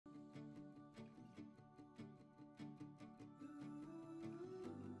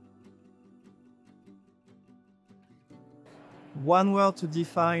One word to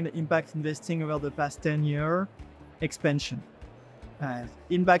define impact investing over the past 10 years, expansion.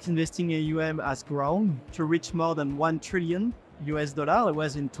 Impact investing AUM has grown to reach more than $1 trillion. It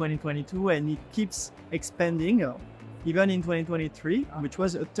was in 2022, and it keeps expanding. Even in 2023, which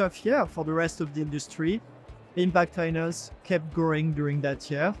was a tough year for the rest of the industry, impact finance kept growing during that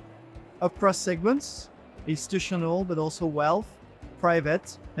year. Across segments, institutional, but also wealth,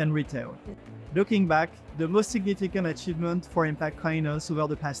 private, and retail. Looking back, the most significant achievement for impact finance over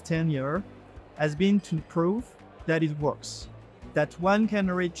the past 10 years has been to prove that it works, that one can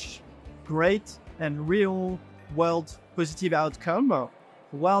reach great and real-world positive outcome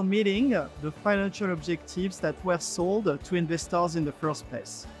while meeting the financial objectives that were sold to investors in the first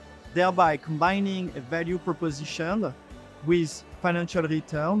place, thereby combining a value proposition with financial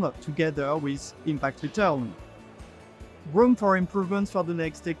return together with impact return. Room for improvement for the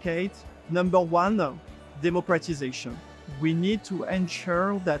next decade. Number one, democratization. We need to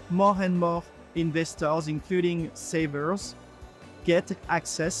ensure that more and more investors, including savers, get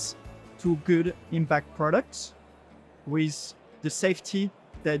access to good impact products with the safety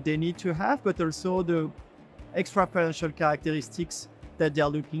that they need to have, but also the extra financial characteristics that they're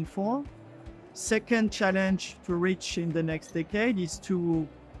looking for. Second challenge to reach in the next decade is to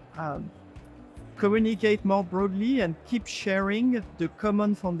communicate more broadly and keep sharing the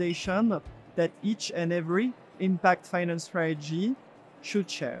common foundation that each and every impact finance strategy should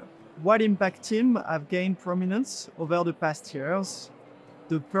share. What impact team have gained prominence over the past years?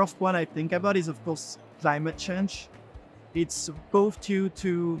 The first one I think about is, of course, climate change. It's both due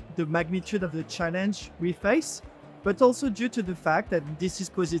to the magnitude of the challenge we face, but also due to the fact that this is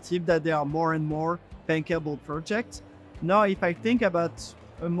positive, that there are more and more bankable projects. Now, if I think about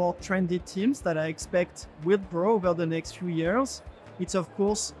a more trendy themes that I expect will grow over the next few years, it's of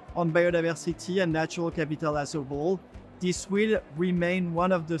course on biodiversity and natural capital as a whole. This will remain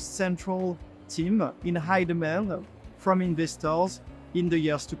one of the central themes in high demand from investors in the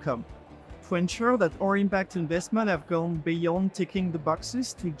years to come. To ensure that our impact investment have gone beyond ticking the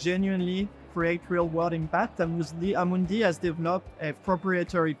boxes to genuinely create real-world impact, Amundi has developed a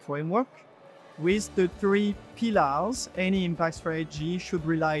proprietary framework with the three pillars any impact strategy should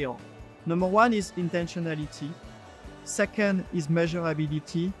rely on. Number one is intentionality. Second is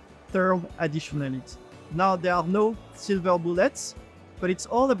measurability. Third, additionality. Now, there are no silver bullets, but it's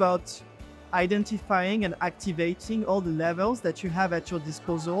all about identifying and activating all the levels that you have at your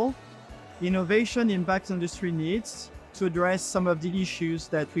disposal. Innovation impact industry needs to address some of the issues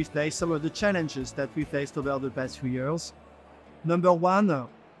that we face, some of the challenges that we faced over the past few years. Number one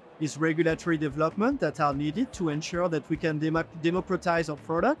is regulatory development that are needed to ensure that we can democratize our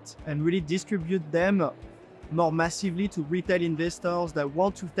products and really distribute them more massively to retail investors that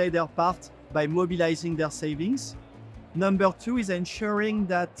want to play their part by mobilizing their savings. Number two is ensuring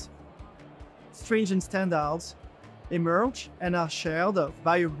that stringent standards emerge and are shared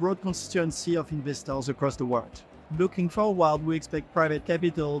by a broad constituency of investors across the world. Looking forward, we expect private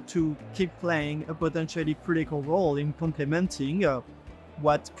capital to keep playing a potentially critical role in complementing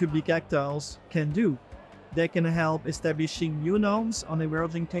what public actors can do. They can help establishing new norms on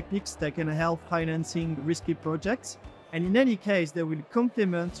emerging techniques, they can help financing risky projects, and in any case, they will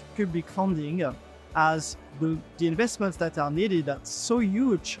complement public funding as the investments that are needed are so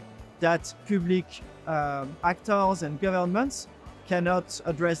huge that public actors and governments cannot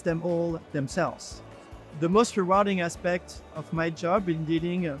address them all themselves. The most rewarding aspect of my job in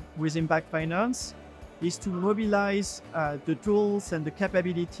dealing with impact finance is to mobilize the tools and the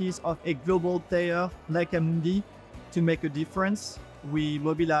capabilities of a global player like Amundi to make a difference. We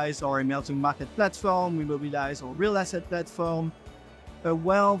mobilize our emerging market platform, we mobilize our real asset platform, a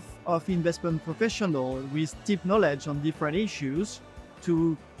wealth of investment professionals with deep knowledge on different issues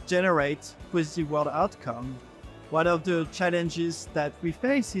to generate positive world outcome. One of the challenges that we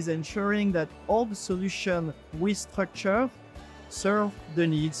face is ensuring that all the solutions we structure serve the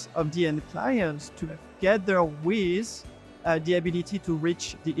needs of the end clients together with the ability to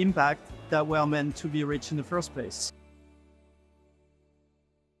reach the impact that were meant to be reached in the first place.